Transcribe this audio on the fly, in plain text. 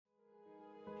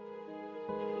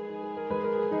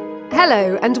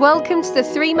Hello and welcome to the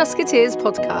Three Musketeers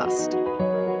podcast.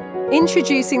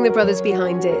 Introducing the brothers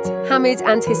behind it, Hamid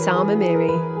and Hissam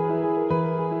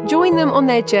Amiri. Join them on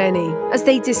their journey as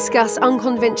they discuss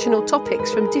unconventional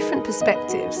topics from different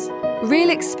perspectives.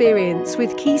 Real experience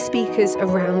with key speakers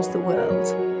around the world.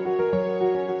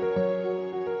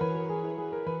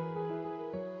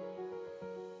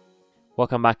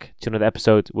 Welcome back to another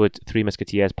episode with Three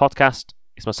Musketeers podcast.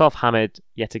 It's myself, Hamid,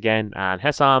 yet again, and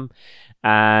Hessam.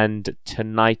 And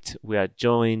tonight we are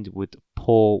joined with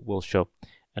Paul Wilshaw,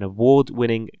 an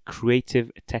award-winning creative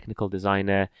technical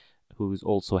designer who's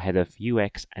also head of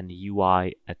UX and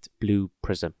UI at Blue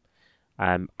Prism.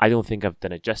 I don't think I've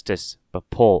done it justice, but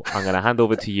Paul, I'm going to hand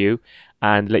over to you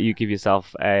and let you give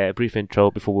yourself a brief intro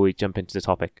before we jump into the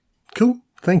topic. Cool.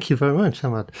 Thank you very much,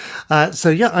 Hamad.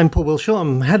 I'm Paul Wilshaw.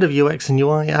 I'm head of UX and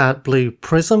UI at Blue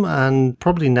Prism, and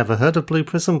probably never heard of Blue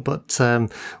Prism, but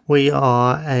we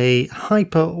are a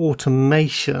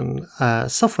hyper-automation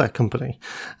software company,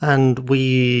 and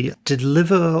we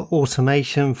deliver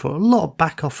automation for a lot of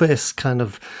back-office kind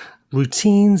of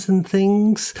routines and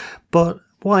things, but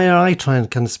what I try and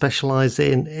kind of specialize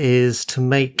in is to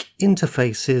make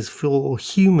interfaces for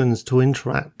humans to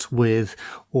interact with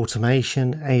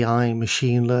automation, AI,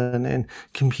 machine learning,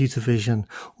 computer vision,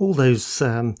 all those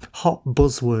hot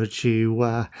buzzwords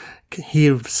you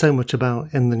hear so much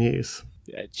about in the news.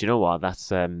 Do you know what?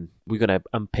 That's we're gonna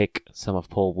unpick some of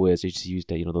Paul's words. You just used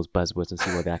those buzzwords and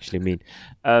see what they actually mean.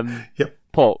 Yep.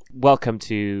 Paul, welcome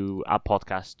to our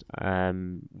podcast.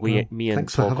 Me and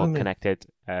Paul got connected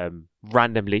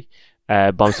randomly,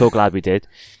 but I'm so glad we did.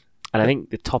 And I think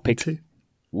the topic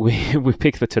we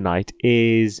picked for tonight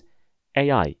is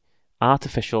AI,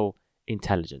 artificial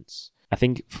intelligence. I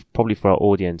think probably for our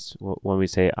audience, when we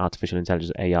say artificial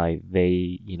intelligence, AI,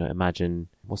 they imagine,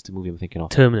 what's the movie I'm thinking of?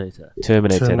 Terminator,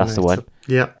 that's the one.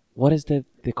 Yeah. What is they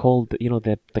called?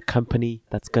 The company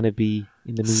that's going to be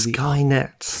in the movie?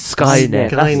 Skynet, that's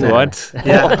the one.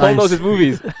 Yeah, Paul knows his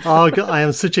movies. Oh God, I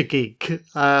am such a geek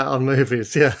on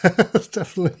movies. Yeah,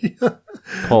 definitely.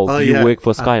 Paul, do you work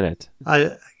for Skynet?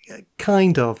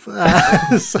 Kind of.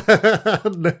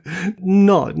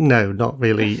 Not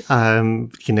really.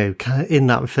 In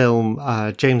that film,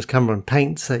 James Cameron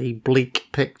paints a bleak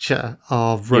picture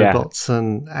of robots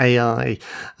and AI,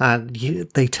 and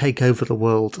they take over the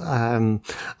world.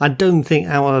 I don't think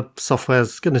our software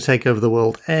is going to take over the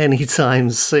world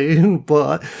anytime soon,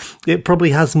 but it probably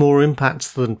has more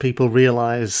impact than people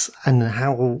realize, and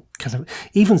how kind of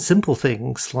even simple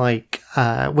things like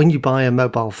when you buy a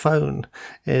mobile phone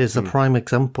is a prime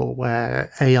example where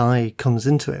AI comes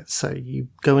into it. So you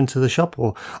go into the shop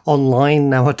or online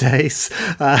nowadays,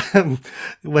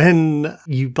 when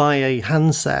you buy a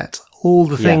handset, all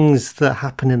the things that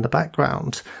happen in the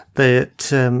background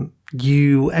that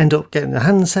you end up getting the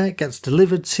handset, gets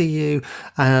delivered to you,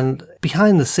 and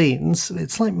behind the scenes,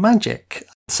 it's like magic.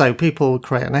 So people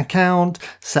create an account,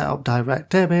 set up direct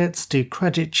debits, do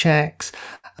credit checks,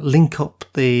 link up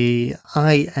the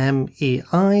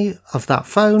IMEI of that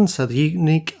phone, so the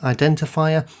unique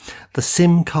identifier, the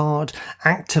SIM card,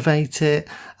 activate it,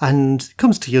 and it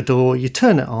comes to your door, you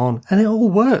turn it on, and it all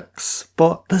works.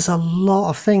 But there's a lot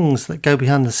of things that go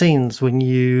behind the scenes when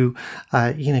you,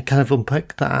 kind of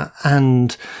unpick that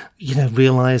and,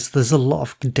 realize there's a lot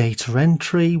of data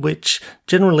entry, which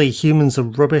generally humans are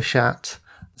rubbish at.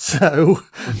 So,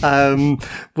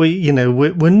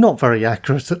 we're not very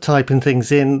accurate at typing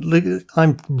things in.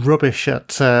 I'm rubbish at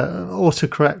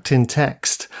autocorrecting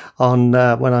text on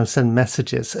when I send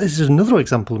messages. This is another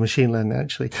example of machine learning,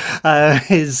 actually,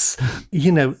 is,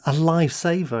 a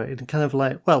lifesaver. It's kind of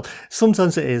like, well,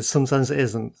 sometimes it is, sometimes it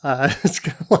isn't. It's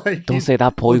kind of like... Don't say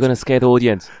that, Paul. You're going to scare the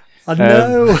audience. I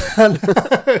know.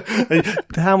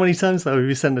 How many times though have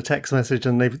you sent a text message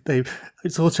and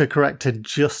it's auto-corrected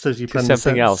just as you press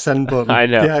the send button? I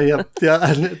know. Yeah,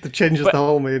 and it changes the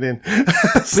whole meaning.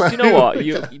 So, but you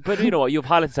know what? You've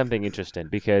highlighted something interesting,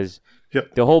 because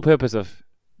the whole purpose of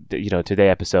today's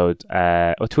episode,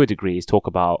 or to a degree, is talk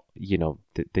about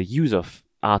the use of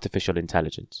artificial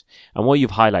intelligence. And what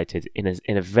you've highlighted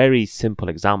in a very simple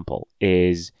example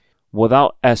is,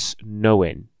 without us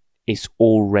knowing, it's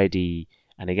already,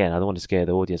 and again, I don't want to scare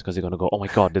the audience because they're going to go, oh my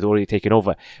God, they're already taken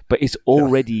over. But it's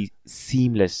already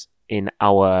seamless in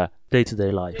our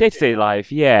day-to-day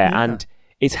life. And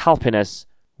it's helping us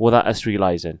without us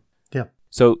realizing. Yeah.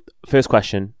 So, first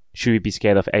question, should we be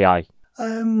scared of AI?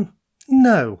 No.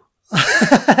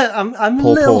 I'm a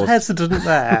little hesitant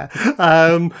there,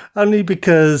 only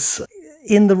because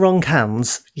in the wrong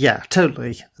hands, yeah,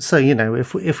 totally. So,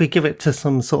 if we give it to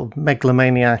some sort of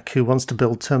megalomaniac who wants to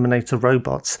build Terminator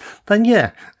robots, then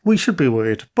yeah, we should be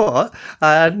worried. But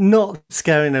not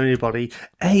scaring anybody.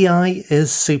 AI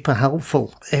is super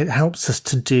helpful. It helps us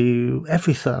to do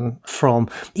everything from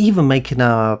even making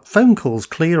our phone calls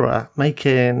clearer,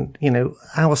 making,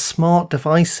 our smart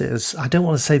devices. I don't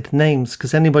want to say the names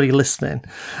because anybody listening,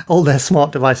 all their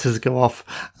smart devices go off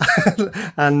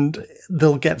and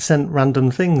they'll get sent random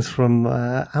things from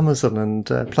Amazon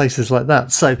and places like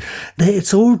that. So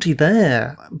it's already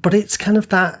there, but it's kind of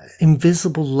that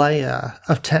invisible layer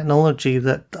of technology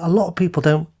that a lot of people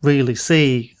don't really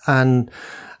see. And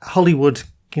Hollywood,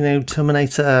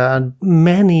 Terminator and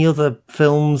many other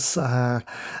films, I,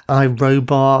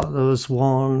 Robot, there was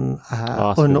one.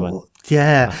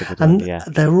 Yeah,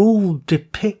 they're all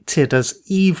depicted as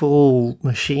evil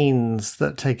machines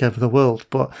that take over the world.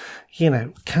 But,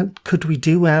 could we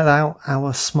do without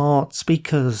our smart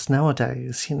speakers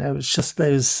nowadays? It's just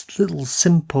those little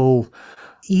simple,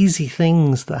 easy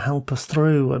things that help us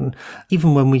through. And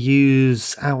even when we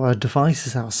use our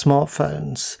devices, our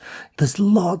smartphones, there's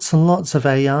lots and lots of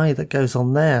AI that goes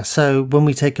on there. So when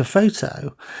we take a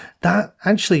photo, that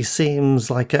actually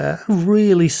seems like a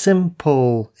really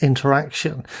simple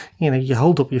interaction. You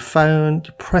hold up your phone,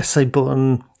 you press a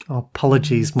button. Oh,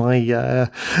 apologies, my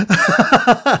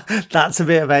that's a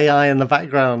bit of AI in the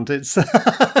background. It's so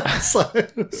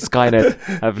Skynet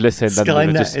have listened.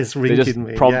 Skynet is ringing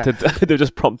me. They've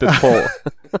just prompted Paul.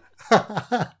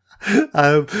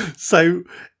 So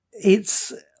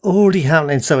it's already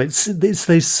happening. So it's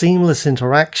those seamless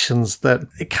interactions that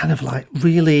it kind of like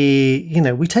really,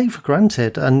 we take for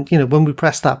granted. And, when we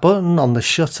press that button on the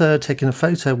shutter, taking a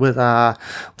photo with our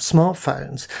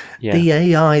smartphones, the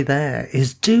AI there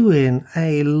is doing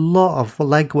a lot of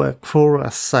legwork for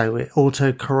us. So it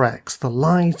auto corrects the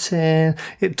lighting,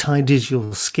 it tidies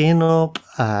your skin up,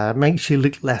 makes you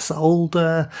look less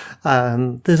older.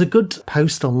 There's a good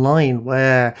post online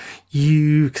where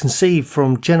you can see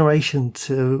from generation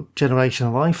to generation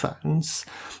of iPhones,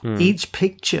 each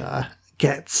picture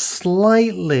gets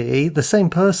the same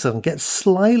person gets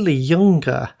slightly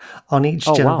younger on each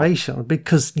generation. Wow.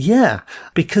 Because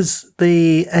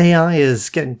the AI is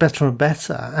getting better and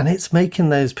better and it's making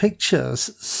those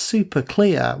pictures super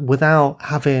clear without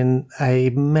having a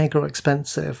mega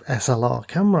expensive SLR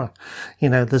camera.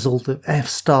 There's all the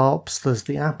f-stops, there's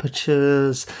the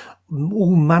apertures,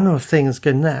 all manner of things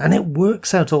going there. And it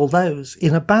works out all those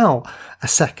in about a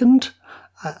second.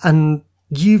 And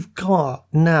you've got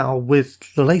now with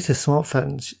the latest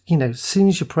smartphones, as soon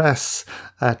as you press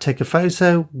take a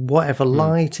photo, whatever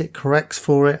light, it corrects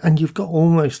for it, and you've got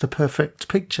almost a perfect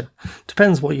picture.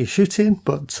 Depends what you're shooting,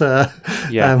 but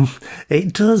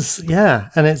it does,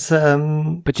 yeah. And it's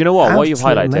but you know what you've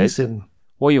highlighted, amazing.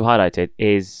 What you've highlighted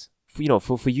is,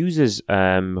 for users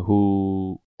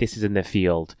who this is in their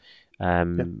field,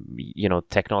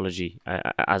 technology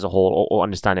as a whole, or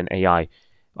understanding AI.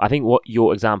 I think what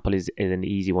your example is an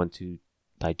easy one to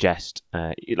digest.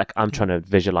 I'm trying to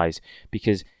visualize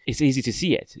because it's easy to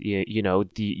see it.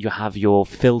 You have your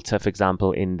filter, for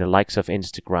example, in the likes of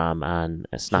Instagram and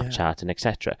Snapchat and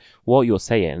etc. What you're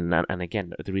saying, and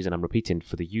again, the reason I'm repeating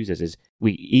for the users is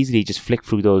we easily just flick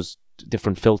through those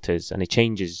different filters and it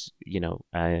changes,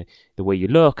 the way you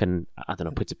look, and I don't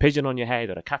know, puts a pigeon on your head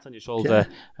or a cat on your shoulder,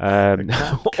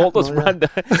 all those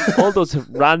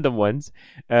random ones.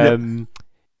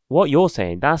 What you're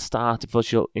saying, that's the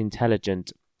artificial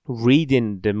intelligence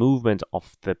reading the movement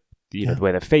of the,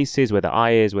 where their face is, where their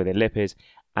eye is, where their lip is,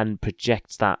 and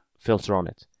projects that filter on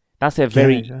it. That's a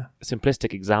very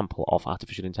simplistic example of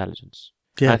artificial intelligence.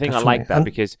 Yeah, I think definitely. I like that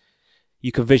because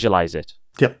you can visualize it.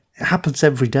 Yep, it happens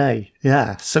every day.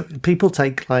 Yeah, so people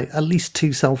take at least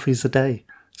 2 selfies a day.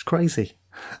 It's crazy.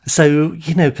 So,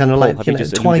 kind of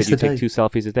twice a day. You take 2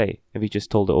 selfies a day? Have you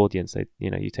just told the audience that,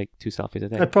 you take 2 selfies a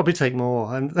day? I'd probably take more.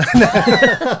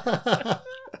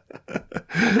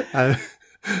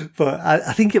 But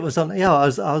I think it was on, I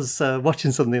was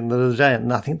watching something the other day,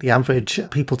 and I think the average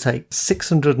people take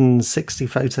 660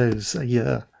 photos a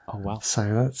year. Oh, wow.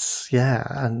 So that's,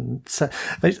 and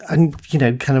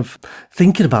kind of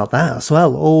thinking about that as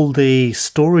well, all the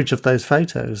storage of those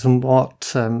photos and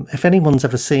what, if anyone's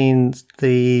ever seen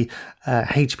the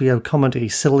HBO comedy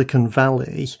Silicon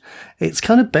Valley, it's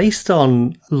kind of based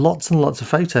on lots and lots of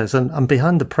photos. And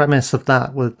behind the premise of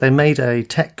that, they made a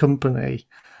tech company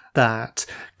that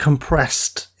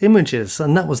compressed images,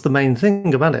 and that was the main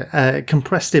thing about it,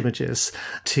 compressed images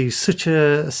to such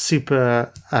a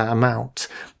super amount.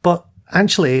 But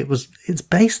actually it's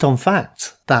based on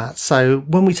fact that, so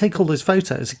when we take all those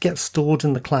photos, it gets stored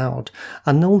in the cloud,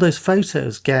 and all those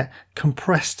photos get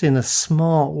compressed in a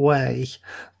smart way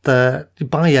that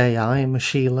by AI and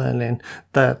machine learning,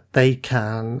 that they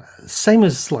can, same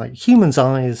as like humans'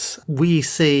 eyes, we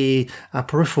see our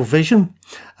peripheral vision,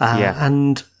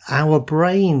 and our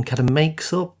brain kind of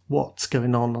makes up what's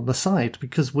going on the side,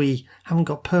 because we haven't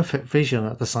got perfect vision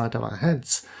at the side of our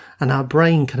heads, and our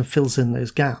brain kind of fills in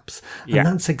those gaps. And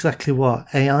that's exactly what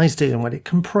AI is doing. When it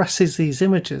compresses these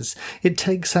images, it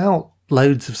takes out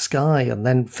loads of sky and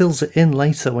then fills it in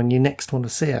later when you next want to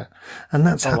see it. And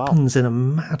that happens in a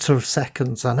matter of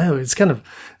seconds. I know, it's kind of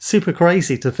super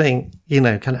crazy to think,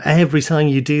 kind of every time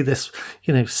you do this,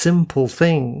 simple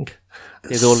thing,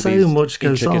 there's all so these much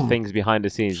goes intricate on. things behind the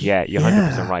scenes. Yeah, you're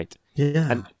 100% right.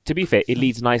 Yeah. And to be fair, it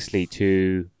leads nicely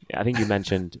to, I think you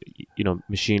mentioned,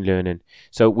 machine learning.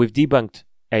 So we've debunked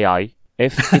AI.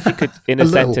 If you could in a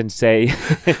sentence say,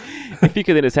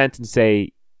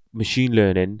 machine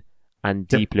learning and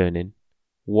deep learning,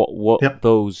 what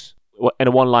those, in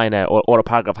a one-liner or a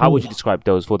paragraph, how would you describe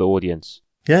those for the audience?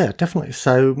 Yeah, definitely.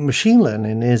 So machine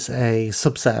learning is a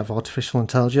subset of artificial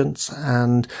intelligence,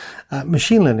 and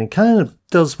machine learning kind of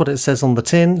does what it says on the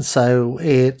tin. So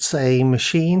it's a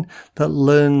machine that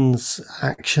learns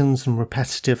actions and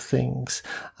repetitive things.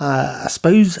 I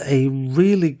suppose a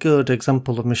really good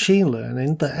example of machine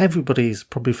learning that everybody's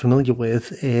probably familiar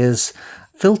with is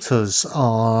filters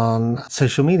on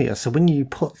social media. So when you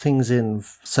put things in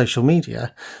social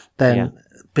media, then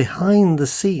behind the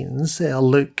scenes, it'll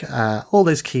look at all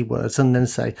those keywords and then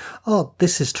say, oh,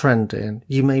 this is trending.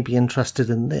 You may be interested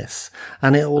in this.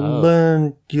 And it will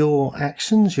learn your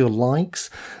actions, your likes.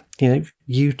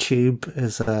 YouTube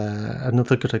is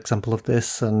another good example of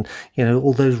this. And,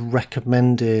 all those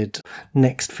recommended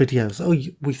next videos. Oh,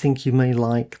 we think you may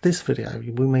like this video.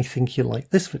 We may think you like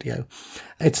this video.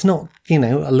 It's not,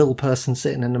 a little person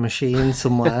sitting in a machine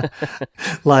somewhere.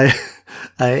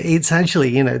 It's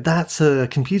actually, that's a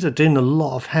computer doing a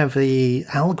lot of heavy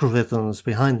algorithms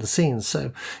behind the scenes.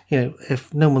 So,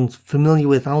 if no one's familiar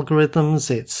with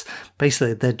algorithms, it's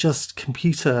basically, they're just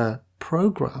computer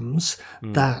programs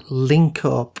that link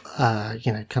up,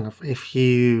 kind of, if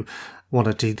you want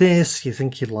to do this, you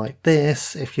think you'd like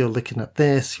this. If you're looking at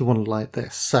this, you want to like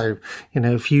this. So,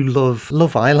 if you love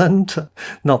Love Island,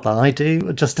 not that I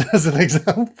do, just as an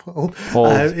example.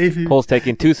 Paul's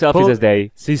taking 2 selfies a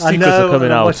day. These secrets are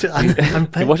coming out. I'm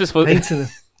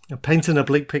painting a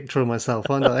bleak picture of myself,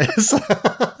 aren't I?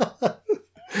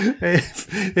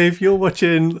 If you're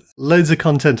watching loads of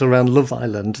content around Love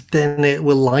Island, then it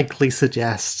will likely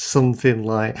suggest something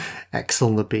like X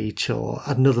on the Beach or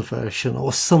another version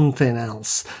or something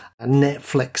else. And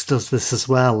Netflix does this as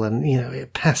well, and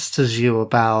it pesters you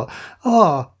about,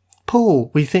 oh,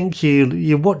 Paul, we think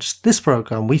you watched this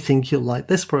program. We think you'll like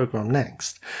this program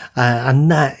next. And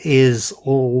that is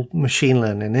all machine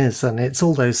learning is. And it's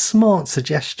all those smart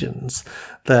suggestions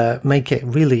that make it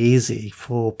really easy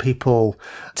for people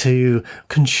to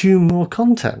consume more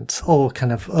content. Or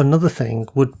kind of another thing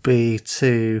would be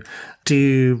to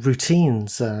do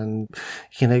routines, and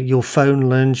your phone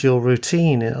learns your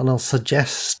routine and it'll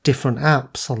suggest different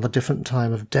apps on the different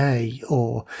time of day,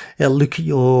 or it'll look at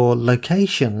your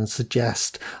location and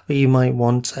suggest you might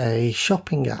want a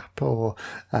shopping app, or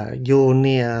you're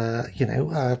near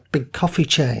a big coffee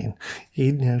chain,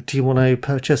 do you want to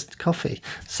purchase coffee?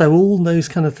 So all those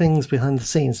kind of things behind the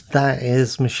scenes, that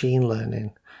is machine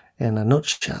learning in a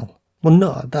nutshell. Well,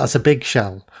 no, that's a big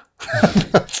shell.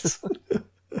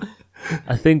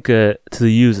 I think to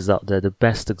the users out there, the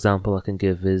best example I can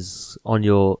give is on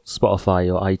your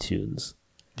Spotify or iTunes.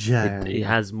 Yeah. It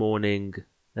has morning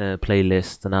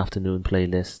playlist, an afternoon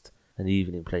playlist, an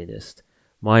evening playlist.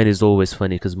 Mine is always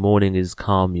funny because morning is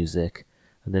calm music,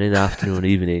 and then in the afternoon and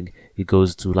evening, it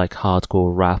goes to like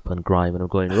hardcore rap and grime, and I'm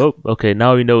going, oh, okay,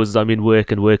 now he knows I'm in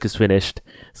work and work is finished.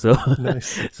 So,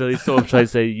 nice. So he's sort of trying to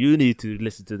say, you need to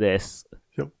listen to this.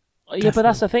 Yeah, but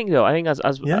that's the thing, though. I think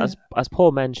as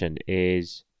Paul mentioned,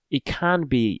 is it can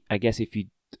be. I guess if you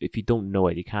don't know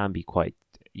it, it can be quite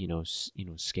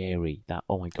scary. That,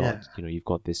 oh my god, you've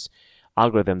got this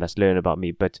algorithm that's learning about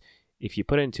me. But if you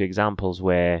put it into examples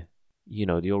where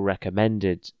your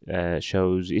recommended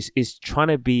shows is trying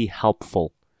to be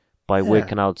helpful by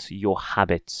working out your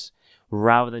habits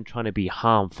rather than trying to be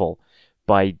harmful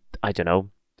by, I don't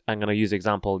know. I'm going to use the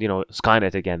example,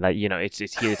 Skynet again, that, it's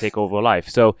here to take over life.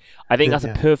 So I think that's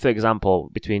a perfect example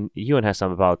between you and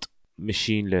Hessam about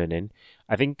machine learning.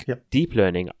 I think deep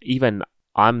learning, even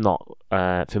I'm not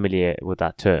familiar with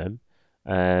that term.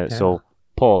 So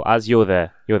Paul, as you're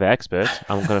the expert,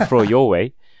 I'm going to throw your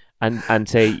way. and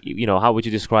say, how would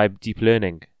you describe deep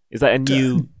learning? Is that a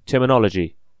new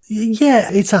terminology? Yeah,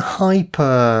 it's a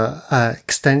hyper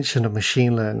extension of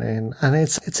machine learning, and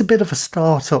it's a bit of a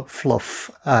startup fluff,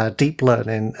 deep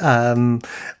learning,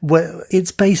 where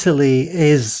it's basically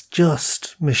is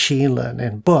just machine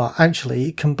learning, but actually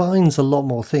it combines a lot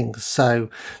more things. So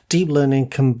deep learning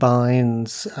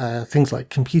combines things like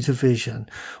computer vision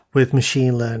with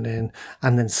machine learning,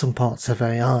 and then some parts of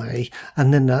AI,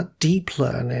 and then that deep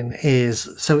learning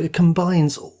so it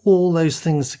combines all those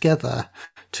things together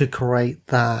to create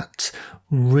that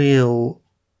real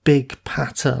big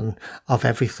pattern of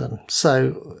everything.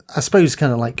 So I suppose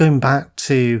kind of like going back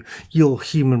to your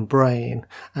human brain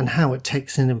and how it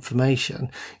takes in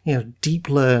information, deep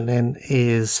learning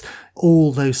is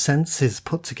all those senses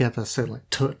put together. So like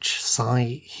touch,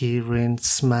 sight, hearing,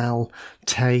 smell,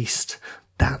 taste,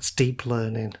 that's deep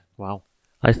learning. Wow.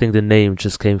 I think the name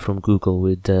just came from Google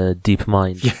with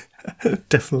DeepMind. Yeah,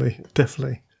 definitely.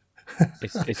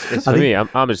 It's for me.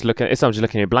 I'm just looking. I'm just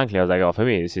looking at it blankly. I was like, for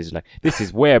me, this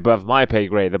is way above my pay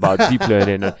grade about deep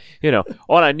learning. And,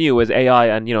 all I knew was AI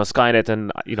and Skynet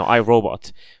and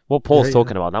iRobot. What Paul's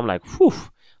talking about, I'm like, whew.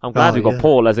 I'm glad we got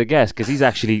Paul as a guest, because he's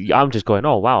actually. I'm just going,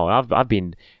 oh wow, I've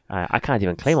been. I can't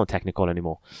even claim I'm technical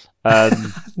anymore. Not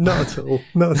at all.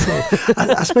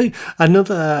 I suppose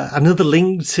another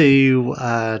link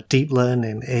to deep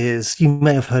learning is you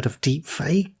may have heard of deep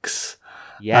fakes.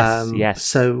 Yes.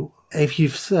 So if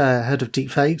you've heard of deep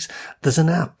fakes, there's an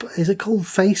app. Is it called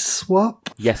Face Swap?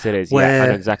 Yes, it is. I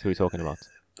know exactly what you're talking about.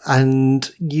 And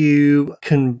you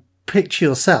can picture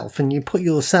yourself, and you put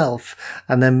yourself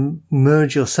and then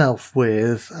merge yourself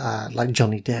with like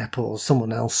Johnny Depp or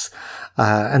someone else,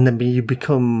 and then you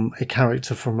become a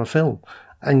character from a film.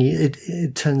 And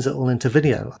it turns it all into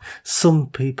video. Some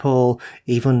people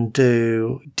even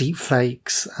do deep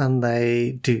fakes, and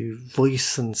they do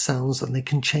voice and sounds, and they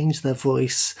can change their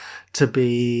voice to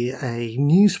be a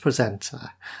news presenter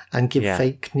and give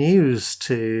fake news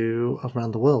to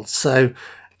around the world. So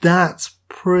that's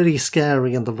pretty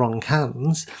scary in the wrong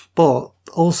hands, but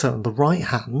also in the right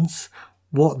hands,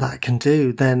 what that can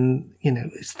do, then,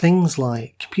 it's things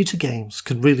like computer games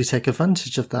could really take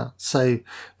advantage of that. So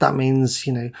that means,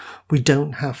 we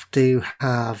don't have to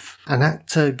have an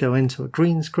actor go into a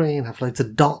green screen, have loads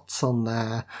of dots on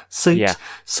their suit. Yeah.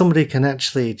 Somebody can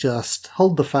actually just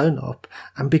hold the phone up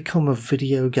and become a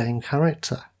video game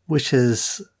character, which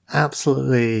is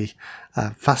absolutely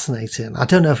fascinating. I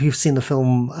don't know if you've seen the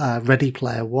film Ready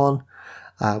Player One,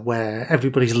 where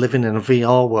everybody's living in a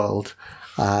VR world.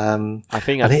 I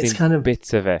think I've seen kind of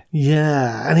bits of it.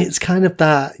 Yeah, and it's kind of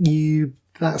that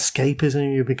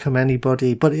escapism, you become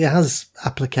anybody, but it has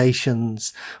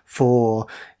applications for,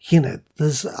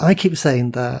 I keep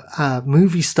saying that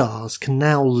movie stars can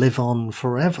now live on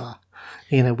forever.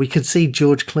 We could see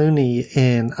George Clooney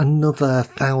in another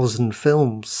 1,000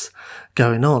 films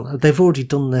going on. They've already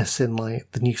done this in like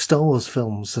the new Star Wars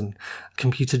films, and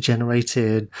computer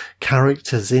generated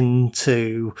characters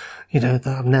into, that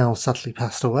have now sadly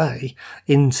passed away,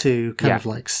 into kind of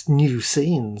like new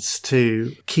scenes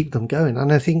to keep them going.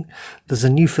 And I think there's a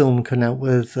new film coming out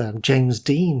with James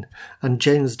Dean, and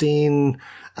James Dean,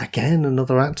 again,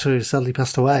 another actor who sadly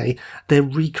passed away, they're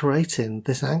recreating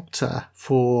this actor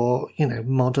for,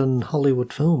 modern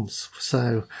Hollywood films.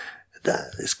 So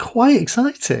it's quite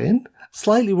exciting.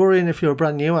 Slightly worrying if you're a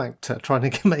brand new actor trying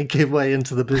to make your way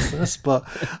into the business, but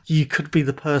you could be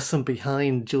the person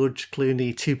behind George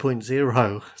Clooney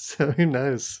 2.0. So who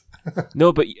knows?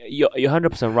 No, but you're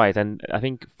 100% right. And I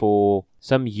think for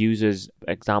some users,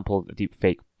 example,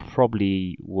 deepfake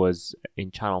probably was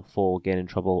in Channel 4 getting in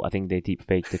trouble. I think they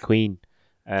deepfaked the Queen.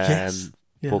 Yes.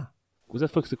 Yeah. Was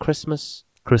it for the Christmas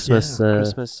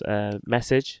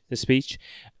message, the speech?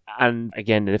 And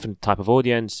again, a different type of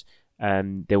audience.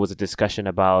 There was a discussion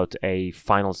about a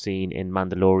final scene in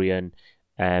Mandalorian,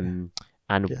 and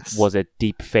was it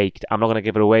deep faked? I'm not going to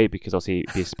give it away because obviously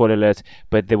it'd be a spoiler alert.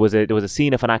 But there was a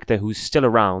scene of an actor who's still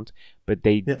around, but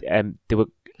they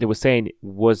were saying,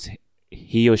 was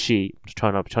he or she,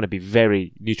 trying to be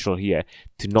very neutral here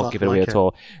to not give it away at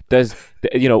all. Did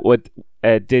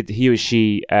he or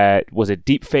she, was it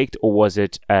deep faked, or was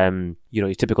it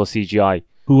your typical CGI?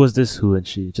 Who was this? Who and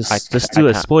she? Just do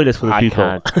a spoiler for the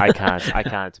people. I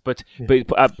can't. But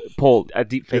Paul, a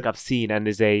deepfake I've seen, and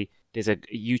there's a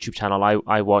YouTube channel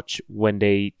I watch when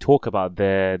they talk about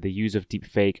the use of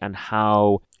deepfake and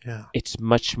how it's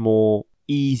much more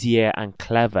easier and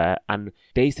clever, and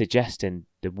they suggest in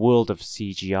the world of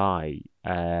CGI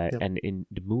and in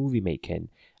the movie making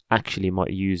actually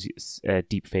might use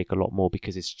deepfake a lot more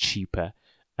because it's cheaper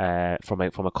from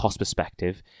a cost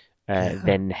perspective.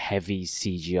 than heavy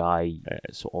CGI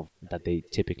sort of that they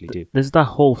typically do. There's that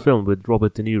whole film with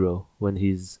Robert De Niro when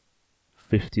he's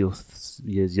 50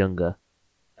 years younger.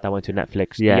 That went to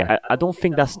Netflix. Yeah. I don't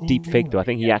think that's deep fake though. I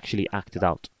think he actually acted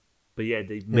out. But yeah,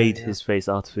 they made his face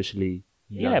artificially.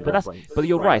 Yeah, but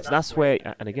you're right. That's where,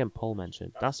 and again, Paul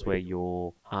mentioned, that's where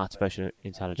your artificial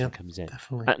intelligence comes in.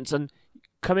 Definitely. And so,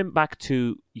 coming back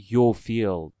to your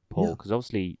field, Paul, because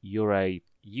obviously you're a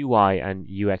UI and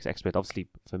UX expert. Obviously,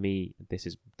 for me, this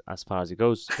is as far as it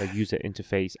goes. A user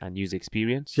interface and user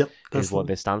experience is what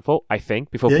they stand for. I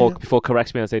think before Paul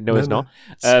corrects me and say no, it's not.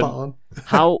 Spot on.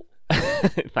 How?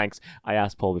 Thanks. I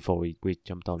asked Paul before we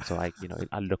jumped on, so I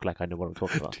look like I know what I'm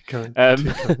talking about.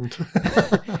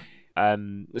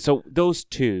 So those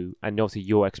two, and obviously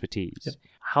your expertise,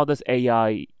 how does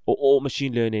AI or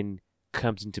machine learning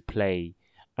comes into play,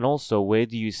 and also where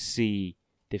do you see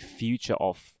the future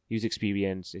of user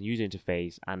experience and user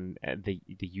interface and the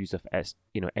use of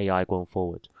AI going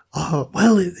forward? Oh,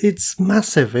 well, it's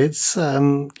massive. It's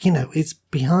it's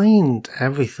behind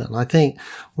everything. I think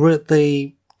we're at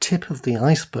the tip of the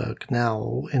iceberg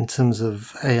now in terms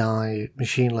of AI,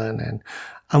 machine learning,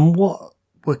 and what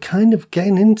we're kind of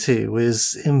getting into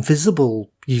is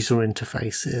invisible user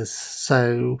interfaces.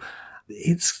 So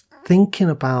it's thinking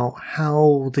about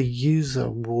how the user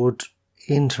would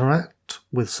interact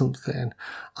with something.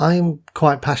 I'm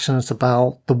quite passionate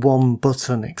about the one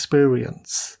button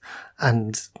experience,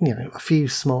 and a few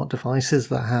smart devices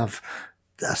that have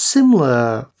a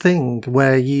similar thing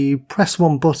where you press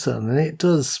one button and it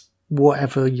does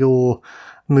whatever your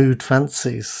mood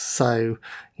fancies. So,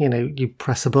 you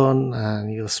press a button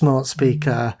and your smart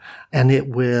speaker and it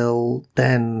will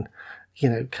then,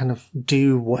 kind of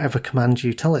do whatever command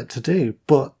you tell it to do.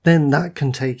 But then that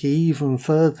can take even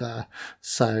further.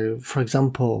 So, for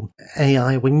example,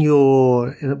 AI, when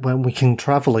we can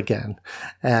travel again,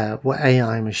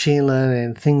 AI, machine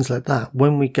learning, things like that,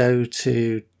 when we go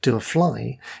to do a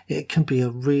flight, it can be a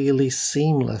really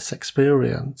seamless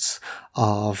experience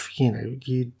of,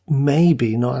 you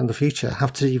maybe not in the future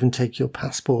have to even take your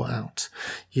passport out.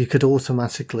 You could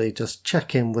automatically just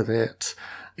check in with it,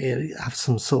 have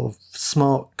some sort of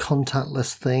smart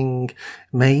contactless thing,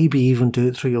 maybe even do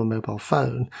it through your mobile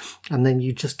phone, and then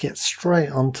you just get straight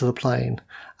onto the plane,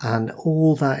 and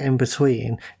all that in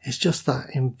between is just that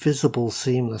invisible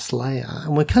seamless layer.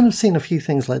 And we're kind of seeing a few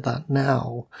things like that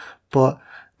now, but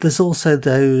there's also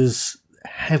those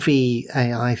heavy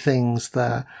AI things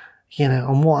that,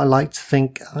 and what I like to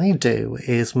think I do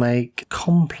is make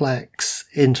complex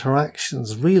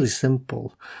interactions really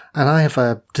simple. And I have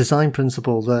a design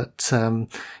principle that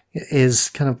is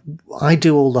kind of, I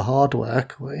do all the hard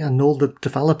work and all the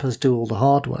developers do all the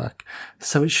hard work.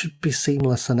 So it should be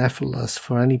seamless and effortless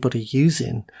for anybody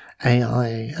using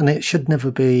AI. And it should never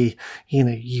be,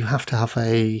 you have to have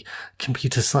a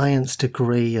computer science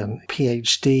degree and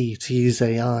PhD to use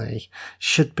AI. It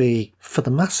should be for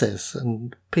the masses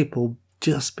and people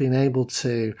just being able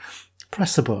to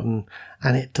press a button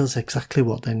and it does exactly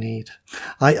what they need.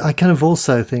 I kind of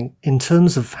also think in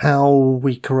terms of how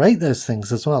we create those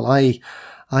things as well,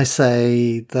 I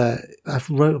say that I've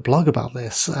wrote a blog about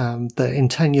this, that in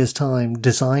 10 years time,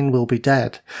 design will be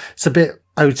dead. It's a bit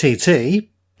OTT,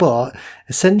 but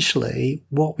essentially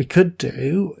what we could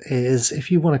do is if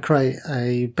you want to create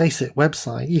a basic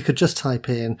website, you could just type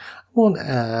in, I want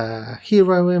a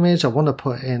hero image, I want to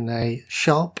put in a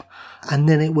shop, and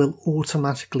then it will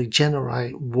automatically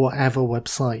generate whatever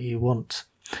website you want.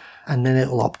 And then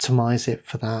it'll optimize it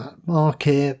for that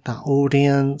market, that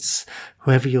audience,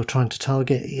 whoever you're trying to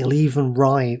target. It'll even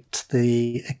write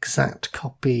the exact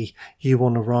copy you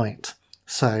want to write.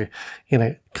 So,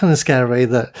 kind of scary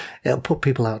that it'll put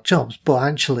people out of jobs, but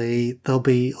actually there'll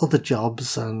be other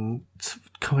jobs and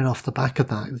coming off the back of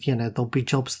that, there'll be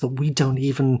jobs that we don't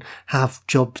even have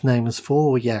job names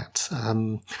for yet.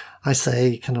 I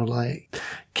say kind of like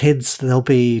kids, they'll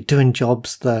be doing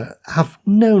jobs that have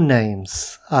no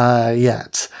names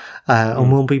yet.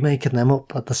 And we'll be making them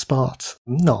up at the spot.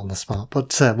 Not on the spot,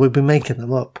 but we'll be making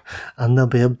them up and they'll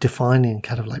be defining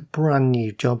kind of like brand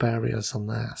new job areas on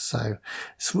there. So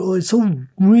it's all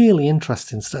really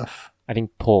interesting stuff. I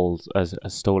think Paul has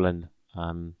stolen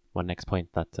one next point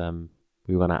that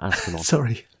we were going to ask him on.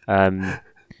 Sorry.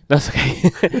 That's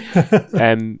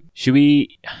okay. Should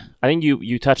we... I think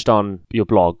you touched on your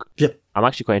blog. Yep. I'm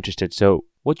actually quite interested. So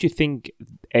what do you think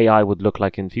AI would look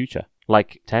like in the future?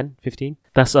 Like 10, 15?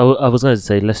 I was going to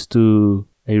say, let's do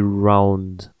a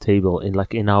round table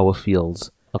in our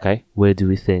fields. Okay. Where do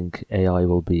we think AI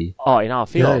will be? Oh, in our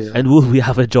fields? Yeah. And will we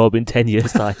have a job in 10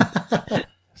 years' time?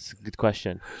 That's a good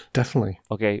question. Definitely.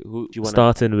 Okay, who do you want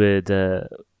Starting with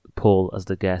Paul as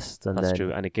the guest. And that's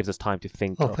true, and it gives us time to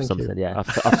think of something. You. Yeah,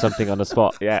 of something on the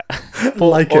spot. Yeah,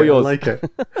 Paul, I like it.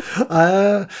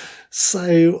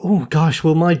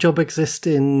 Will my job exist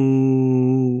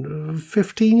in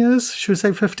 15 years? Should we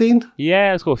say 15?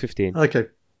 Yeah, let's go 15.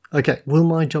 Okay. Will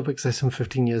my job exist in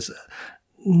 15 years?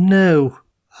 No,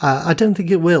 I don't think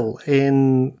it will.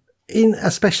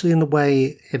 Especially in the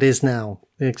way it is now,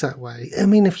 the exact way. I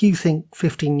mean, if you think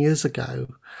 15 years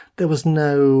ago, there was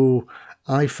no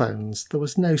iPhones, there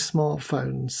was no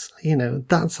smartphones.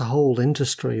 That's a whole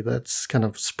industry that's kind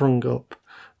of sprung up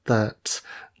that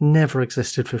never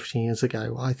existed 15 years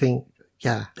ago. I think,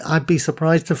 I'd be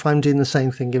surprised if I'm doing the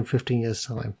same thing in 15 years'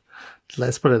 time.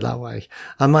 Let's put it that way.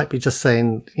 I might be just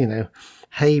saying,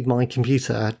 hey, my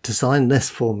computer, design this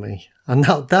for me. And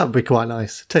that would be quite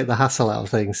nice. Take the hassle out of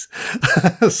things.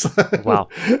 Wow.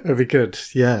 It'd be good.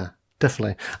 Yeah,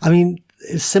 definitely. I mean,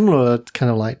 it's similar kind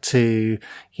of like to,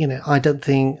 I don't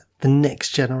think the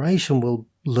next generation will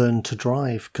learn to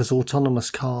drive because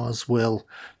autonomous cars will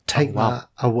take that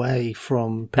away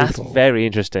from people. That's very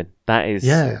interesting. That is...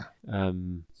 Yeah.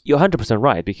 You're 100%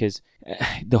 right, because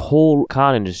the whole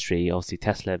car industry, obviously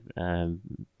Tesla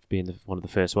being one of the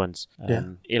first ones.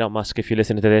 Elon Musk, if you're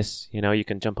listening to this, you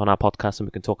can jump on our podcast and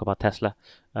we can talk about Tesla.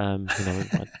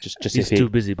 Just he's too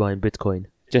busy buying Bitcoin.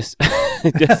 Just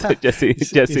in case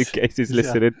he's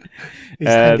listening. He's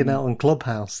hanging out on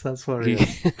Clubhouse. That's where he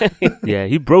is. Yeah,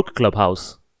 he broke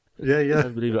Clubhouse. Yeah. I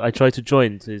don't believe it. I tried to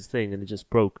join his thing and it just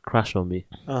crashed on me.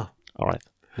 Oh, all right.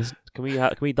 Can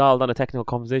we dial down a technical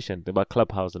conversation about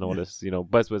Clubhouse and all this,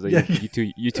 buzzwords that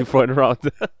you two throwing around?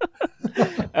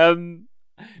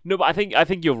 No, but I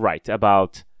think you're right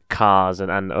about cars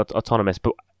and autonomous.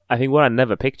 But I think what I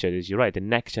never pictured is, you're right, the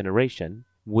next generation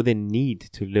wouldn't need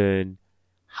to learn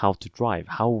how to drive.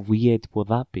 How weird would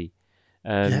that be?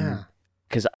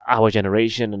 Because our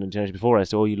generation and the generation before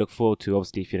us, all you look forward to,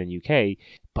 obviously, if you're in the UK,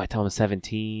 by the time I'm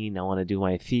 17, I want to do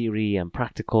my theory and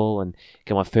practical and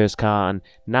get my first car. And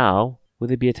now, would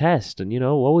there be a test? And,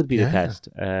 what would be the test?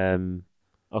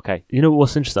 Okay. You know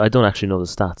what's interesting? I don't actually know the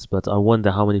stats, but I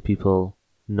wonder how many people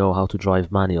know how to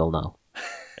drive manual now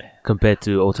compared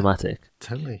to automatic.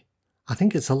 Totally. I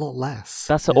think it's a lot less.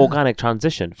 That's an organic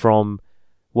transition from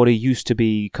what it used to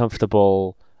be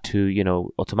comfortable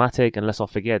to, automatic. And let's not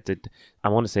forget that I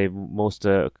want to say most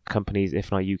companies,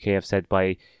 if not UK, have said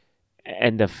by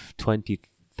end of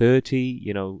 2030,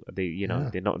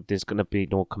 they're not, there's going to be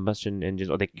no combustion engines,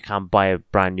 or you can't buy a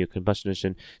brand new combustion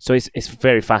engine. So it's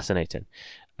very fascinating.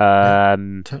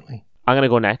 Totally. I'm going to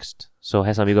go next. So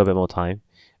Hesam, you got a bit more time.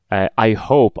 I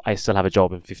hope I still have a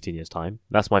job in 15 years' time.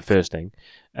 That's my first thing.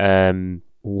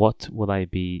 What will I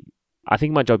be? I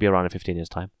think my job will be around in 15 years'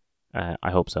 time.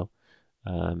 I hope so.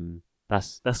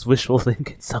 That's wishful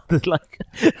thinking. Sounded like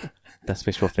that's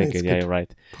wishful thinking. Yeah, you're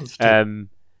right. Positive.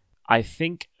 I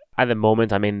think at the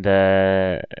moment I'm in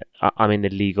the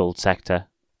legal sector.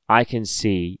 I can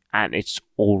see, and it's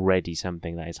already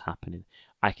something that is happening.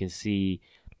 I can see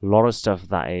a lot of stuff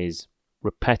that is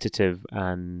repetitive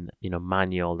and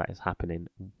manual that is happening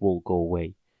will go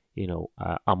away.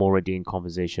 I'm already in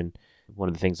conversation. One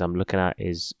of the things I'm looking at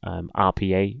is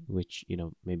RPA, which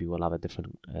maybe we'll have a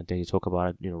different day to talk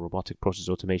about it. Robotic process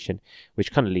automation,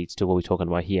 which kind of leads to what we're talking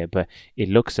about here. But it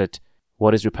looks at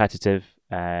what is repetitive,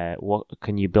 what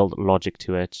can you build logic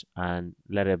to it, and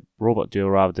let a robot do it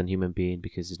rather than human being,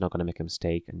 because it's not going to make a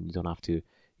mistake, and you don't have to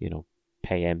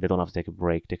pay them. They don't have to take a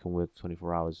break. They can work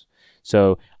 24 hours.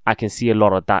 So I can see a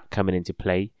lot of that coming into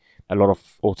play. A lot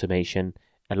of automation,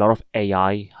 a lot of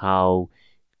AI, how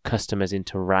customers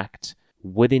interact.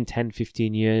 Within 10,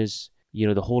 15 years,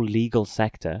 the whole legal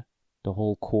sector, the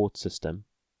whole court system,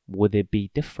 would it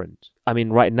be different? I mean,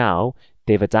 right now,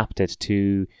 they've adapted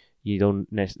to, you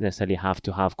don't necessarily have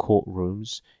to have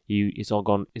courtrooms.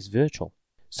 It's virtual.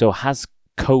 So has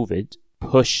COVID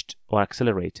pushed or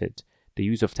accelerated the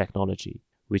use of technology,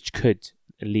 which could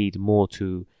lead more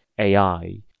to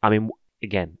AI? I mean,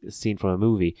 again, seen from a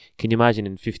movie. Can you imagine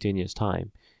in 15 years'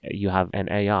 time, you have an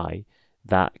AI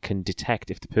that can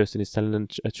detect if the person is telling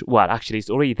well, actually, it's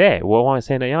already there. Why am I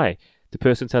saying AI? The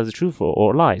person tells the truth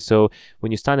or lie. So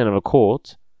when you're standing in a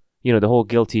court, the whole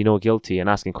guilty, no guilty, and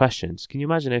asking questions. Can you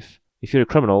imagine if you're a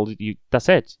criminal, that's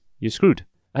it, you're screwed?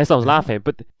 I was laughing,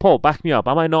 but Paul, back me up.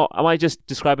 Am I just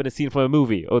describing a scene from a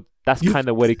movie, or that's kind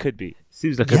of what it could be?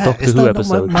 Seems like a Doctor Who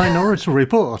episode. Minority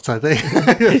Report, I think.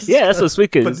 Yeah, that's what's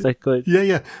wicked. It's like,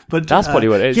 yeah, but that's probably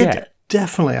what it is. Yeah.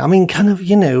 Definitely. I mean, kind of,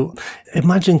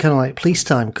 imagine kind of like police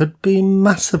time could be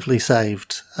massively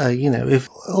saved. If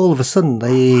all of a sudden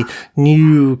they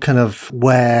knew kind of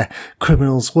where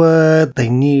criminals were, they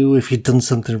knew if you'd done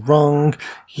something wrong.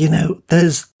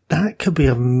 There's that could be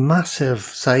a massive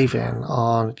saving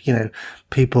on,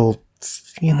 people,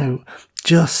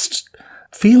 just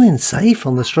feeling safe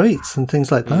on the streets and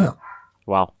things like that.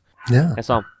 Wow. Yeah.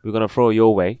 Esam, we're going to throw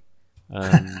your way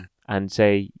and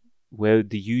say, where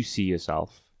do you see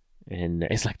yourself in?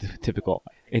 It's like the typical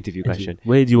interview question.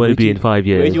 Where do you want to be in 5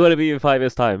 years? Where do you want to be in 5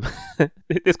 years' time?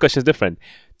 This question is different.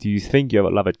 Do you think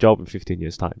you'll have a job in 15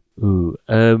 years' time? Ooh,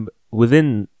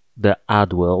 within the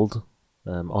ad world,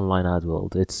 online ad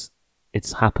world, it's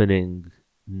happening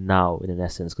now in an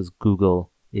essence because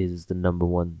Google is the number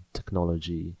one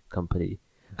technology company.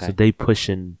 Okay. So they push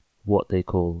in what they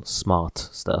call smart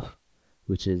stuff,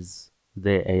 which is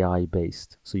they're AI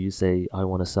based. So you say, I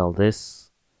want to sell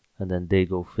this, and then they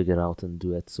go figure out and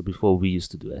do it. So before we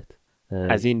used to do it.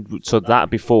 So that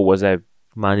before was a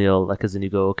manual, like as in you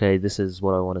go, okay, this is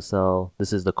what I want to sell.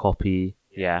 This is the copy.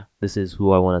 Yeah. This is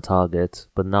who I want to target.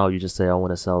 But now you just say, I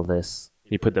want to sell this.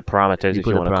 You put the parameters, if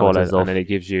you want to call it, and then it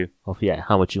gives you...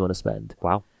 how much you want to spend.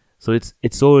 Wow. So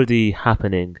it's already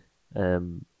happening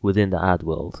within the ad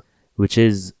world, which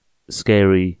is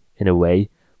scary in a way,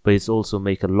 but it's also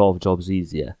make a lot of jobs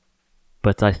easier.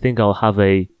 But I think there'll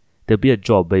be a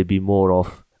job, but it'd be more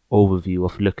of overview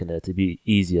of looking at it. It'd be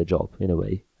easiy job in a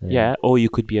way. Yeah, or you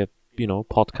could be a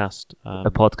podcast... a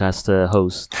podcast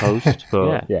host.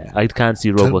 For, yeah. I can't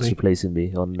see robots replacing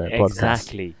me on the podcast.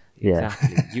 Exactly.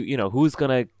 You who's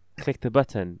going to click the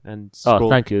button and scroll... Oh,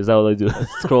 thank you. Is that what I do?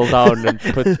 Scroll down and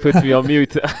put me on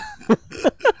mute.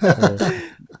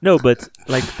 No, but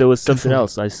like there was something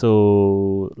else I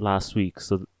saw last week.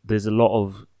 So there's a lot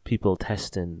of people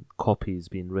testing copies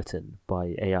being written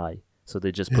by AI. So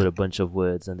they just put a bunch of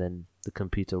words and then the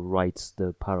computer writes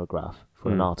the paragraph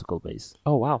for an article base.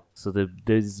 Oh, wow. So people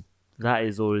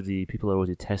are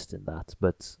already testing that.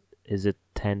 But is it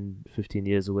 10, 15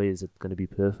 years away? Is it going to be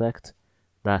perfect?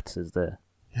 That is there.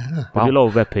 Yeah. There'll be a lot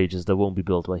of web pages that won't be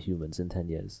built by humans in 10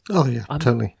 years. Oh, yeah,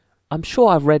 totally. I'm sure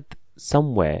I've read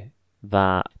somewhere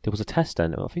that there was a test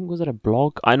done. I think, was it a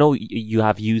blog? I know you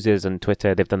have users on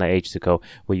Twitter, they've done that ages ago,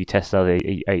 where you test out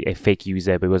a fake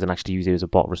user, but it wasn't actually a user, it was a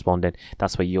bot responding.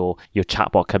 That's where your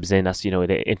chatbot comes in. That's,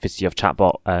 the infancy of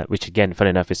chatbot, which again, funny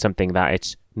enough, is something that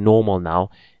it's normal now.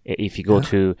 If you go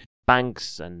to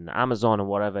banks and Amazon and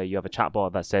whatever, you have a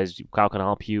chatbot that says, how can I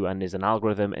help you? And there's an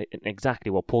algorithm,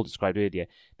 exactly what Paul described earlier.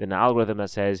 Then an algorithm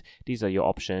that says, these are your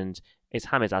options. It's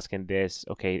Hamid's asking this.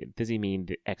 Okay, does he mean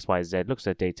the X, Y, Z? Looks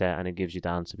at data and it gives you the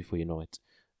answer before you know it.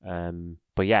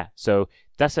 But yeah, so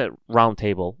that's a round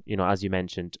table, as you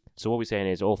mentioned. So what we're saying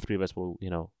is all three of us will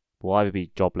either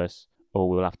be jobless or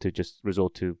we'll have to just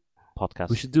resort to podcasts.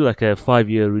 We should do like a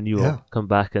 5-year renewal. Yeah. Come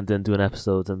back and then do an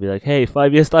episode and be like, hey,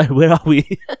 5 years time, where are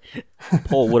we?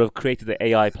 Paul would have created the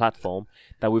AI platform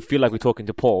that we feel like we're talking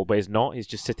to Paul, but he's not. He's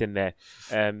just sitting there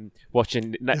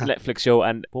watching Netflix show.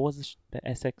 And what was the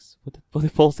Essex? What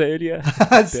did Paul say earlier? He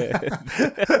said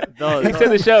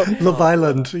the show. Love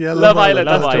Island. Yeah, Love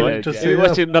Island. We're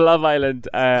watching the Love Island,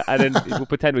 and then we'll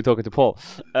pretend we're talking to Paul.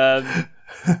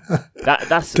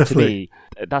 That's to me,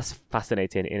 that's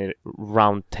fascinating in a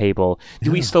round table.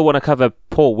 Do we still want to cover,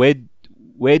 Paul, where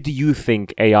do you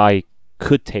think AI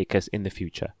could take us in the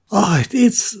future? Oh,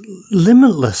 it's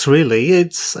limitless, really.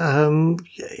 It's kind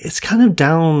of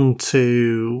down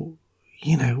to,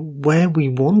 where we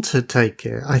want to take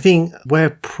it. I think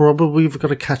where probably we've got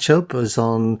to catch up is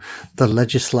on the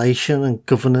legislation and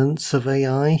governance of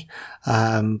AI.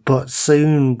 But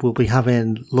soon we'll be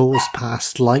having laws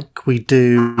passed like we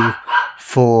do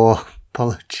for...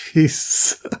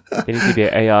 Apologies. There needs to be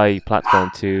an AI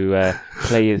platform to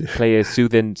play a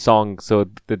soothing song so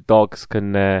the dogs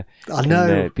can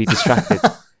be distracted.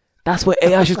 That's where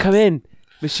AI should come in.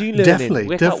 Machine learning.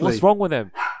 Definitely. Out what's wrong with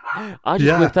them. I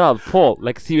just worked it out. Paul,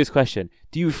 serious question.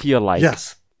 Do you feel like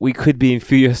we could be in a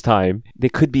few years' time, there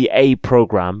could be a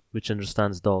program which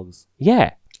understands dogs?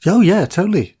 Yeah. Oh yeah,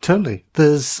 totally.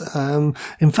 There's,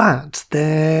 in fact,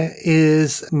 there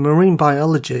is marine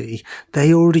biology.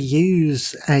 They already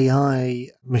use AI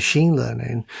machine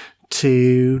learning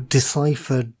to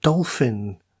decipher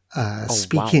dolphin,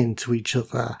 speaking to each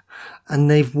other. And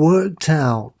they've worked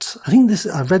out,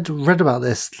 I read about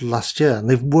this last year, and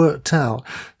they've worked out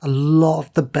a lot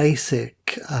of the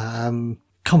basic,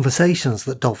 conversations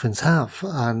that dolphins have,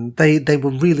 and they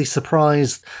were really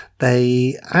surprised.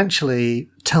 They actually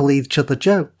tell each other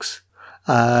jokes,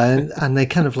 and they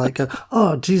kind of like go,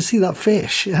 "Oh, did you see that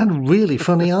fish? It had really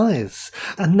funny eyes,"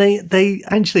 and they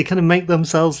actually kind of make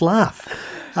themselves laugh,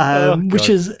 which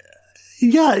is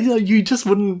you just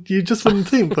wouldn't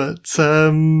think, but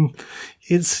so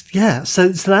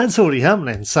that's already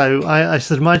happening. So I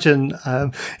should imagine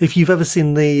if you've ever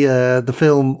seen the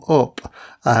film Up,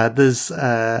 There's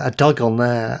a dog on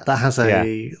there that has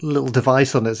a little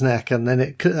device on its neck, and then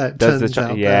it turns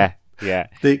out that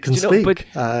it can speak.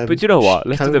 But you know what?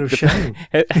 Cone of shame.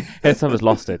 Someone's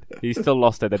lost it. He's still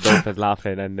lost it. The dolphin's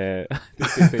laughing and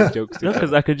saying jokes. No,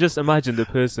 because I could just imagine the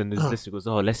person who's listening goes,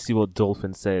 "Oh, let's see what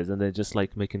dolphin says," and they're just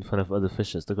like making fun of other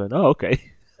fishes. They're going, "Oh, okay."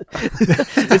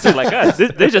 This is like us.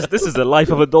 This is the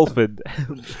life of a dolphin.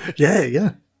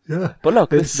 Yeah. But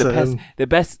look, this is the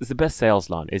best sales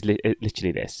line is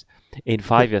literally this. In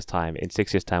 5 years' time, in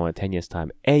 6 years' time, or 10 years'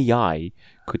 time, AI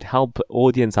could help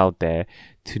audience out there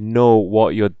to know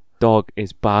what your dog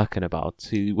is barking about.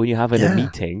 So when you're having a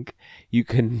meeting, you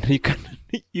can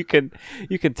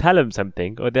tell them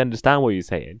something, or they understand what you're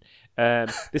saying.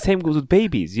 The same goes with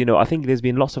babies. I think there's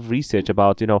been lots of research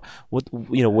about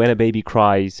when a baby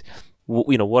cries.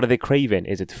 What are they craving?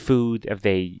 Is it food? If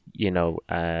they,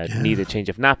 need a change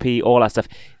of nappy, all that stuff.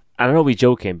 I know we're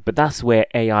joking, but that's where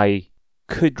AI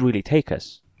could really take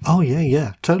us. Oh,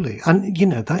 yeah, totally. And,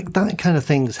 that kind of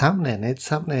thing's happening. It's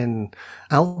happening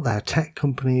out there. Tech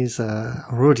companies are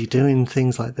already doing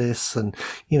things like this. And,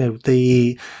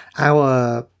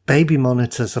 our baby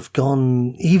monitors have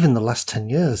gone, even the last 10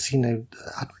 years, it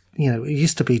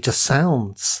used to be just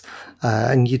sounds,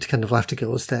 and you'd kind of have to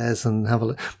go upstairs and have a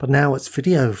look. But now it's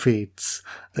video feeds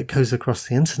that goes across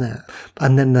the internet.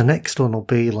 And then the next one will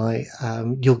be like,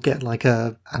 you'll get like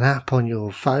an app on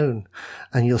your phone,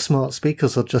 and your smart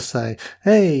speakers will just say,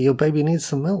 "Hey, your baby needs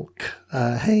some milk.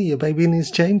 Hey, your baby needs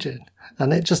changing."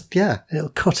 And it just, it'll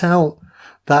cut out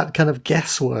that kind of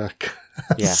guesswork.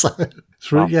 Yeah.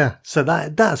 So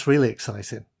that's really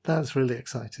exciting. That's really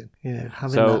exciting.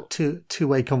 Having that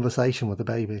two-way conversation with a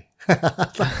baby.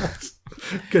 That's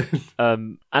good.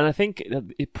 And I think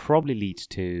it probably leads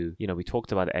to, we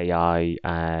talked about AI,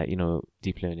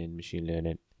 deep learning, machine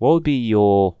learning. What would be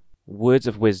your words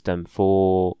of wisdom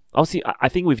for... Obviously, I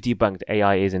think we've debunked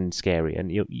AI isn't scary.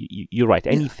 And you're right.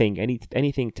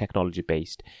 Anything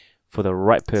technology-based, for the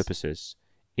right purposes,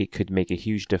 it could make a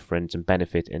huge difference and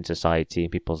benefit in society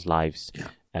and people's lives. Yeah.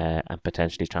 And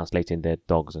potentially translating their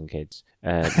dogs and kids.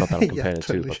 Not that I'm comparing the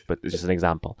two, but it's just an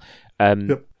example.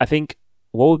 I think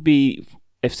what would be,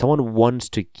 if someone wants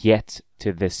to get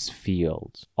to this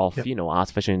field of,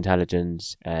 artificial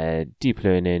intelligence, deep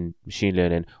learning, machine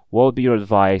learning, what would be your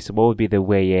advice? What would be the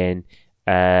way in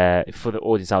for the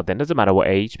audience out there? It doesn't matter what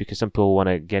age, because some people want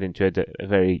to get into it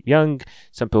very young.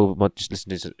 Some people want to just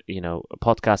listen to a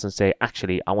podcast and say,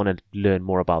 actually, I want to learn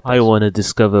more about this. I want to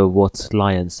discover what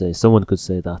lions say. Someone could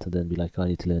say that and then be like, I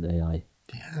need to learn AI.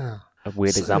 Yeah. A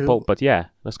weird example, but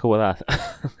let's go with that.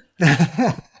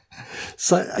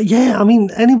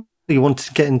 Anybody want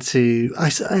to get into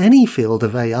any field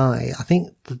of AI, I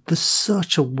think there's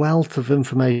such a wealth of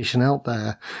information out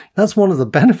there. That's one of the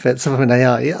benefits of an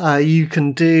AI. You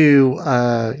can do,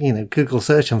 Google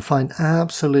search and find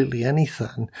absolutely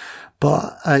anything.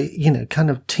 But, kind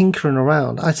of tinkering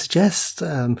around, I suggest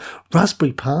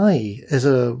Raspberry Pi is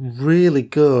a really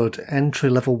good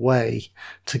entry-level way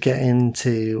to get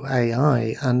into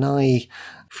AI. And a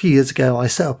few years ago, I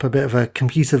set up a bit of a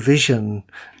computer vision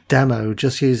demo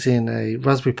just using a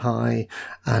Raspberry Pi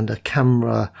and a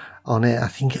camera on it. I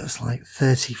think it was like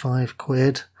 35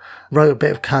 quid. Wrote a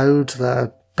bit of code that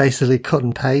I basically cut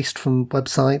and paste from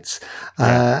websites,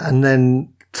 and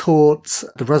then taught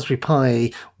the Raspberry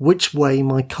Pi which way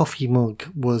my coffee mug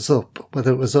was up,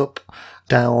 whether it was up,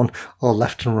 down, or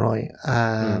left and right.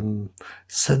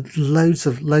 So loads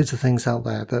of things out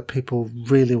there that people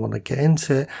really want to get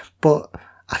into. But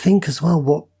I think as well,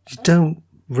 what you don't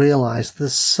realize,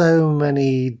 there's so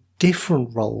many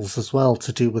different roles as well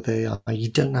to do with AI. You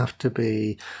don't have to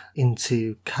be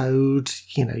into code.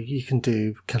 You can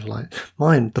do kind of like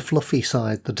mine, the fluffy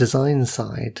side, the design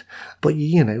side, but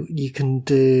you can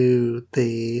do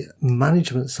the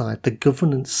management side, the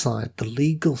governance side, the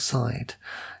legal side,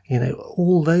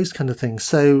 all those kind of things.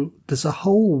 So there's a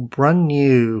whole brand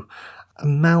new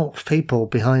amount of people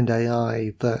behind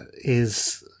AI that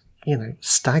is,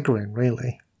 staggering,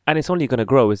 really. And it's only going to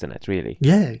grow, isn't it, really?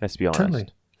 Yeah. Let's be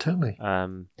honest. Totally.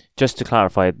 Just to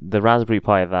clarify, the Raspberry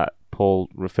Pi that Paul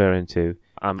referring to,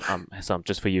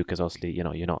 just for you, because obviously, you're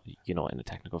not in the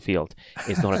technical field.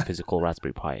 It's not a physical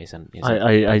Raspberry Pi.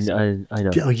 I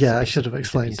know. Oh, yeah, I should have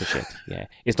explained. It's a piece of shit. Yeah.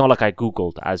 It's not like I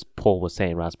Googled, as Paul was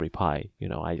saying, Raspberry Pi.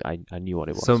 I knew what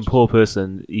it was. Some poor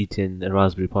person eating a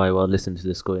Raspberry Pi while listening to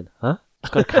this going, huh? It's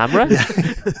got a camera?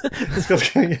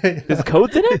 There's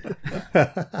codes in it?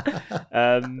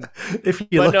 If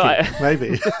you're lucky,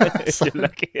 maybe. If you're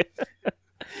lucky.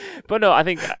 But no, I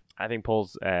think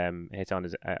Paul's hit on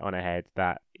a head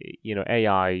that,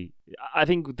 AI, I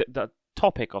think the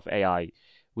topic of AI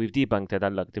we've debunked it.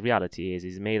 That look, the reality is,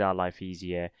 it's made our life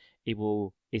easier.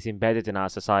 It's embedded in our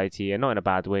society, and not in a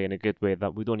bad way, in a good way,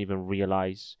 that we don't even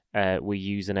realize we're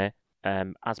using it.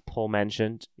 As Paul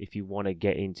mentioned, if you want to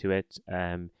get into it,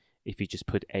 if you just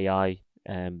put AI,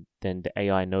 then the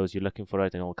AI knows you're looking for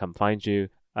it, and it'll come find you,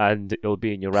 and it'll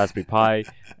be in your Raspberry Pi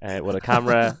with a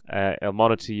camera. It'll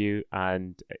monitor you,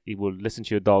 and it will listen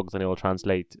to your dogs, and it will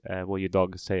translate what your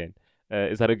dog is saying.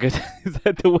 Is that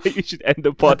the way you should end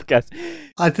the podcast?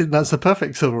 I think that's a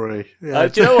perfect summary. Yeah.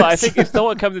 Do you know what? I think if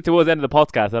someone comes in towards the end of the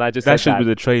podcast and I just that should be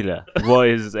the trailer. What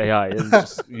is AI? And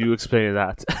just you explain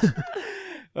that.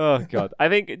 Oh God! I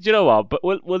think, do you know what? But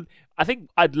we'll. I think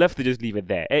I'd love to just leave it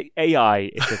there.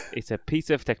 AI, it's a piece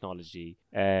of technology.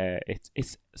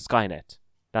 It's Skynet.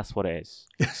 That's what it is.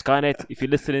 Skynet. If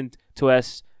you're listening to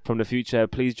us from the future,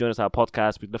 please join us on our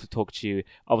podcast. We'd love to talk to you.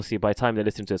 Obviously, by the time they're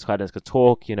listening to us, Skynet's could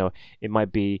talk. It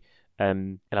might be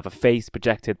it'll have a face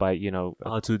projected by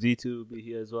R2D2 will be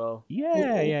here as well.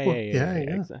 Yeah,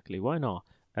 exactly. Why not?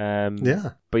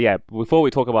 Yeah. But yeah, before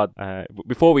we talk about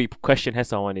before we question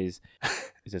Hessan, is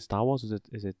it Star Wars?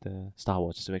 Is it Star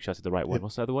Wars? Just to make sure I said the right one.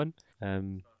 What's the other one?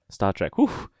 Star Trek.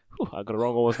 Whew, I got it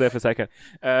wrong almost there for a second.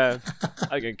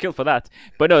 I get killed for that.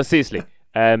 But no, seriously.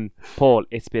 Paul,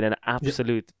 it's been an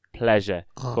absolute pleasure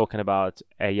talking about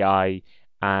AI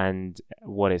and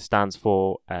what it stands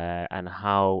for and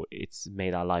how it's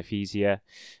made our life easier.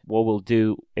 What we'll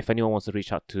do, if anyone wants to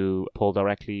reach out to Paul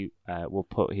directly, we'll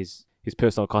put his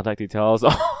personal contact details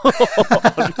on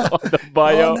the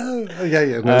bio. Oh, no.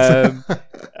 Yeah.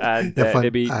 And there'll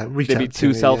be two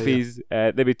selfies.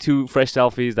 There'll be two fresh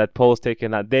selfies that Paul's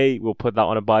taken that day. We'll put that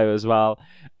on a bio as well.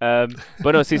 But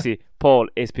no, seriously, Paul,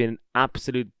 it's been an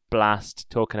absolute blast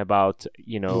talking about,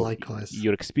 Likewise.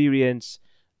 Your experience.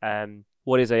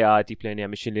 What is AI, deep learning, and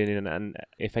machine learning? And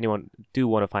if anyone do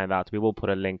want to find out, we will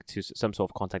put a link to some sort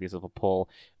of contact details for Paul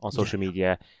on social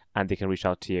media, and they can reach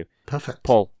out to you. Perfect.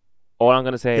 Paul, all I'm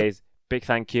going to say is big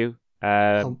thank you.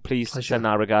 Please pleasure. Send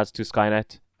our regards to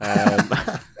Skynet.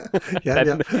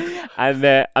 Yeah.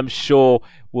 And I'm sure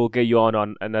we'll get you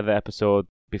on another episode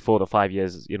before the 5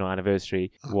 years anniversary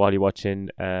while you're watching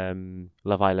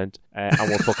Love Island, and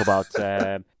we'll talk about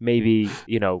maybe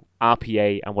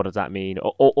RPA and what does that mean,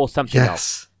 or something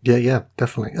else. Yeah,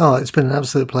 definitely. Oh, it's been an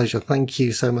absolute pleasure. Thank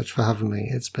you so much for having me.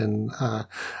 It's been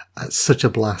such a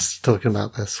blast talking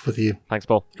about this with you. Thanks,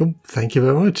 Paul. Cool. Thank you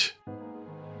very much.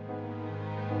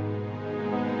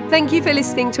 Thank you for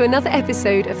listening to another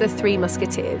episode of The Three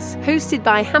Musketeers, hosted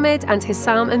by Hamid and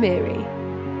Hissam Amiri.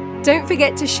 Don't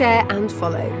forget to share and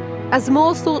follow, as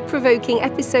more thought-provoking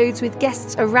episodes with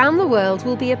guests around the world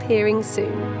will be appearing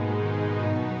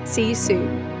soon. See you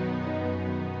soon.